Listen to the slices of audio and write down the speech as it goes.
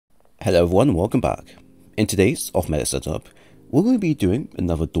Hello everyone, welcome back. In today's off-meta setup, we're going to be doing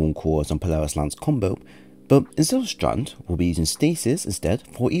another Dawn Cores and Polaris Lance combo, but instead of Strand, we'll be using Stasis instead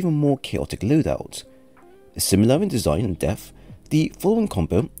for even more chaotic loadout. Similar in design and depth, the following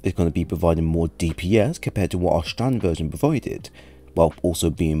combo is going to be providing more DPS compared to what our Strand version provided, while also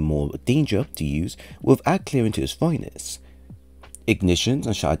being more danger to use with ad clearing to its finest. Ignitions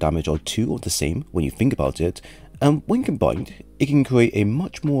and shatter damage are two of the same when you think about it, and when combined, it can create a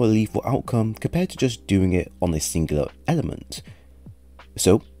much more lethal outcome compared to just doing it on a singular element.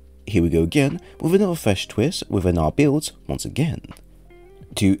 So here we go again with another fresh twist within our builds once again.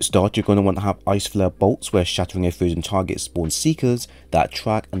 To start, you're going to want to have Ice Flare bolts where shattering a frozen target spawns seekers that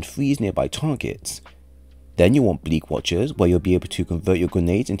track and freeze nearby targets. Then you want Bleak Watchers where you'll be able to convert your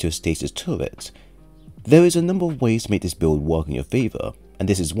grenades into a stasis turret. There is a number of ways to make this build work in your favour, and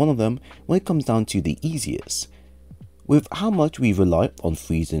this is one of them when it comes down to the easiest. With how much we rely on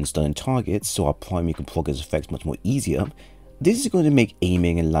freezing and stunning targets so our primary can progress effects much more easier, this is going to make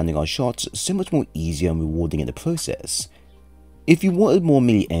aiming and landing our shots so much more easier and rewarding in the process. If you wanted more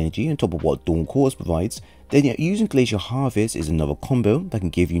melee energy on top of what Dawn Cores provides, then using Glacial Harvest is another combo that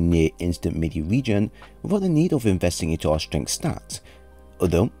can give you near instant melee regen without the need of investing into our strength stat,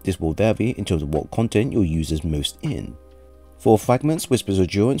 although this will vary in terms of what content you'll use as most in. For Fragments, Whispers of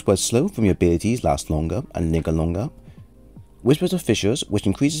Endurance where slow from your abilities last longer and linger longer. Whispers of Fissures, which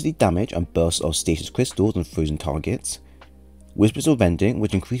increases the damage and burst of stasis crystals on frozen targets. Whispers of Rending,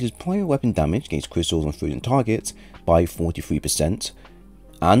 which increases primary weapon damage against crystals on frozen targets by 43%.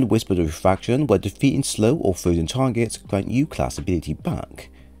 And Whispers of Refraction, where defeating slow or frozen targets grant you class ability back.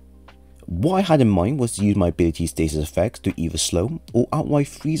 What I had in mind was to use my ability stasis effects to either slow or outright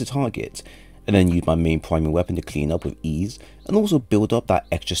freeze a target, and then use my main primary weapon to clean up with ease and also build up that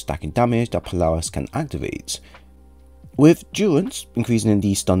extra stacking damage that Polaris can activate. With Durance increasing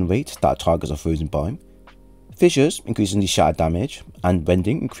the stun rate that targets are frozen by, Fissures increasing the shatter damage, and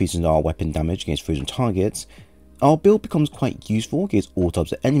Rending increasing our weapon damage against frozen targets, our build becomes quite useful against all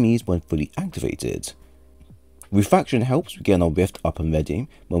types of enemies when fully activated. Refraction helps with getting our rift up and ready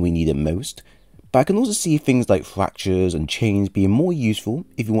when we need it most, but I can also see things like fractures and chains being more useful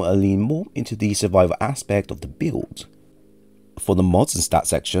if you want to lean more into the survival aspect of the build. For the mods and stat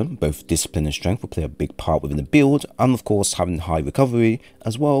section, both discipline and strength will play a big part within the build, and of course having high recovery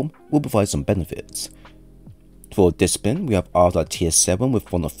as well will provide some benefits. For discipline, we have Arthur tier 7 with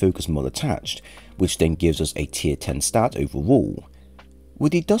Front of Focus mod attached, which then gives us a tier 10 stat overall.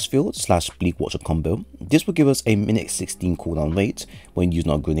 With the Dustfield / Bleak Watcher combo, this will give us a minute 16 cooldown rate when using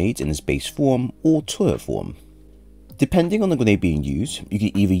our grenades in its base form or turret form. Depending on the grenade being used, you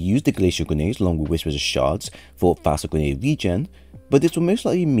can either use the Glacial grenades along with Whispers of Shards for faster grenade regen, but this will most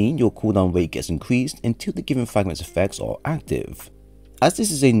likely mean your cooldown rate gets increased until the given Fragments effects are active. As this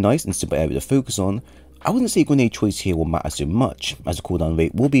is a nice and simple area to focus on, I wouldn't say grenade choice here will matter so much, as the cooldown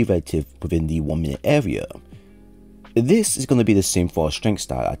rate will be relative within the 1 minute area. This is going to be the same for our strength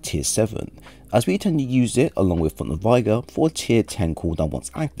stat at tier 7, as we tend to use it along with Front of Vigor for a tier 10 cooldown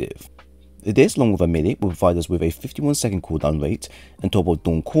once active. This, along with a melee, will provide us with a 51-second cooldown rate, and top of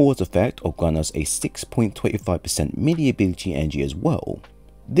Dawn Cores effect will grant us a 6.25% melee ability energy as well.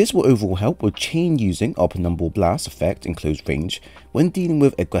 This will overall help with chain using our Penumbral blast effect in close range when dealing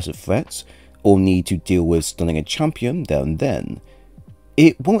with aggressive threats, or need to deal with stunning a champion there and then.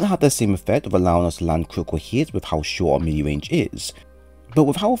 It won't have the same effect of allowing us to land critical hits with how short our melee range is, but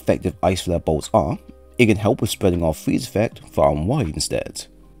with how effective Ice Flare bolts are, it can help with spreading our freeze effect far and wide instead.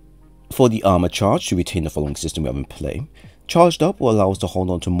 For the armor charge to retain the following system we have in play, Charged Up will allow us to hold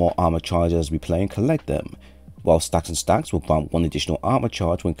on to more armor charges as we play and collect them, while Stacks and Stacks will grant one additional armor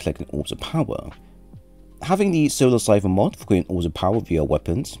charge when collecting Orbs of Power. Having the Solar Cipher mod for creating Orbs of Power via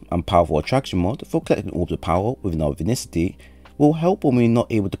weapons, and Powerful Attraction mod for collecting Orbs of Power within our Vinicity will help when we're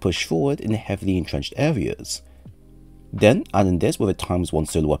not able to push forward in heavily entrenched areas. Then, adding this with a ×1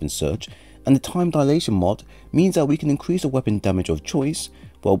 solo weapon surge, and the Time Dilation mod means that we can increase the weapon damage of choice,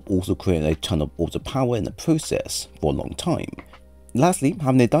 while also creating a ton of Orbs of Power in the process for a long time. Lastly,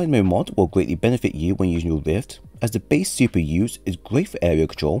 having a Dynamo mod will greatly benefit you when using your Rift, as the base super use is great for area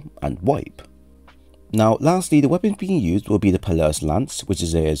control and wipe. Now lastly, the weapon being used will be the Polaris Lance, which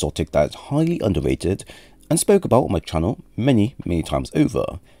is an exotic that is highly underrated and spoke about on my channel many times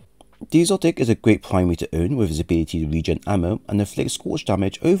over. The exotic is a great primary to own with its ability to regen ammo and inflict scorch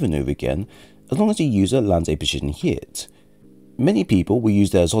damage over and over again as long as the user lands a precision hit. Many people will use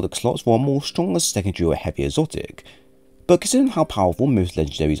their exotic slots for a more stronger secondary or heavy exotic, but considering how powerful most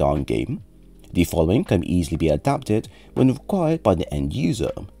legendaries are in game, the following can easily be adapted when required by the end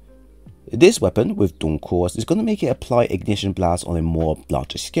user. This weapon with Dawn Cores is going to make it apply Ignition Blast on a more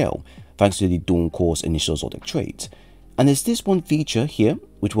larger scale, thanks to the Dawn Cores initial Zodiac trait. And there's this one feature here,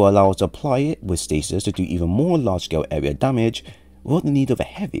 which will allow us to apply it with stasis to do even more large scale area damage without the need of a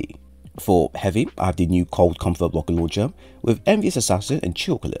heavy. For heavy, I have the new Cold Comfort rocket launcher with Envious Assassin and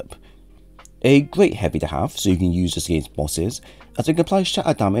Chill Clip. A great heavy to have, so you can use this against bosses, as it can apply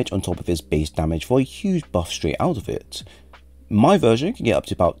shatter damage on top of its base damage for a huge buff straight out of it. My version can get up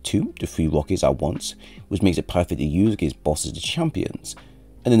to about 2 to 3 rockets at once, which makes it perfect to use against bosses and champions.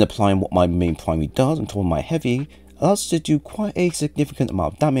 And then applying what my main primary does on top of my heavy allows us to do quite a significant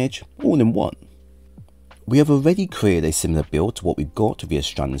amount of damage all in one. We have already created a similar build to what we got via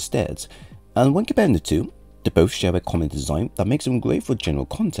Strand instead, and when comparing the two, they both share a common design that makes them great for general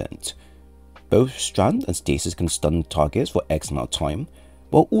content. Both Strand and Stasis can stun targets for X amount of time,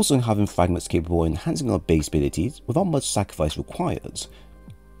 while also having Fragments capable of enhancing our base abilities without much sacrifice required.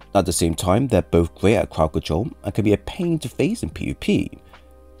 At the same time, they're both great at crowd control and can be a pain to face in PvP.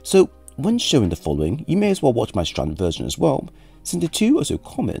 So when showing the following, you may as well watch my Strand version as well, since the two are so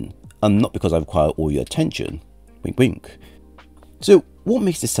common, and not because I require all your attention. Wink wink. So what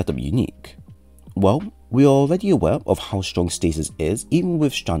makes this setup unique? Well, we are already aware of how strong Stasis is even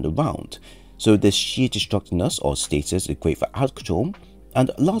with Strand around, so the sheer destructiveness of Stasis is great for out control, and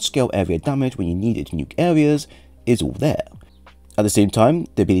large scale area damage when you need it to nuke areas is all there. At the same time,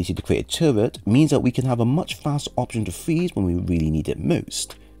 the ability to create a turret means that we can have a much faster option to freeze when we really need it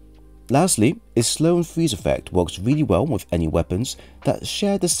most. Lastly, its slow and freeze effect works really well with any weapons that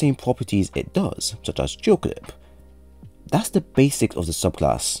share the same properties it does, such as Chill Clip. That's the basics of the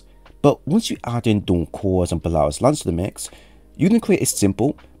subclass, but once you add in Dawn Cores and Polaris Lance to the mix, you can create a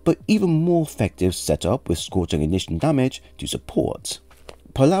simple but even more effective setup with Scorch and Ignition damage to support.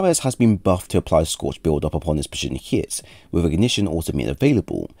 Polaris has been buffed to apply Scorch build-up upon its precision hits, with Ignition also made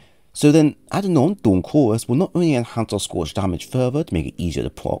available. So then, adding on Dawn Cores will not only enhance our Scorch damage further to make it easier to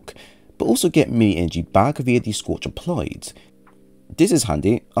proc, but also get melee energy back via the Scorch applied. This is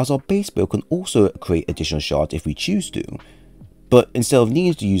handy as our base build can also create additional shards if we choose to, but instead of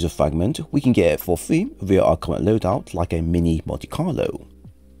needing to use a fragment, we can get it for free via our current loadout like a mini Monte Carlo.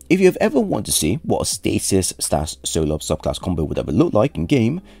 If you have ever wanted to see what a stasis / solo subclass combo would ever look like in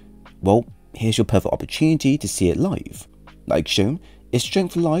game, well, here's your perfect opportunity to see it live. Like shown, its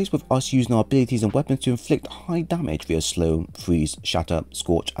strength lies with us using our abilities and weapons to inflict high damage via slow, freeze, shatter,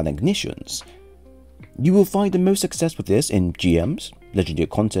 scorch and ignitions. You will find the most success with this in GMs, legendary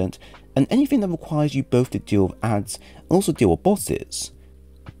content, and anything that requires you both to deal with ads and also deal with bosses.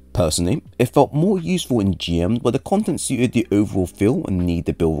 Personally, it felt more useful in GMs where the content suited the overall feel and need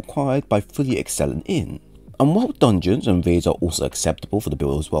the build required by fully excelling in. And while dungeons and raids are also acceptable for the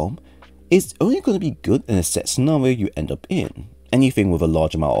build as well, it's only going to be good in a set scenario you end up in, anything with a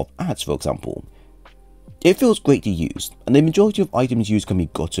large amount of ads for example. It feels great to use, and the majority of items used can be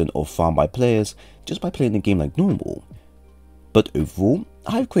gotten or farmed by players just by playing the game like normal. But overall,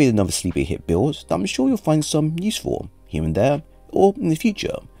 I have created another sleeper hit build that I'm sure you'll find some useful here and there or in the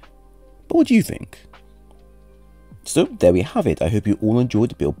future. But what do you think? So there we have it. I hope you all enjoyed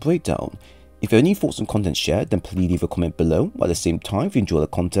the build breakdown. If you have any thoughts on content shared, then please leave a comment below. At the same time, if you enjoy the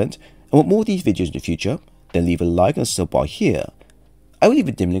content and want more of these videos in the future, then leave a like and a sub bar here. I will leave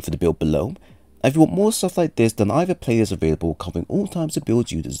a dim link for the build below. And if you want more stuff like this, then I have a playlist available covering all types of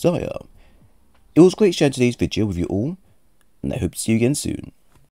builds you desire. It was great sharing today's video with you all, and I hope to see you again soon.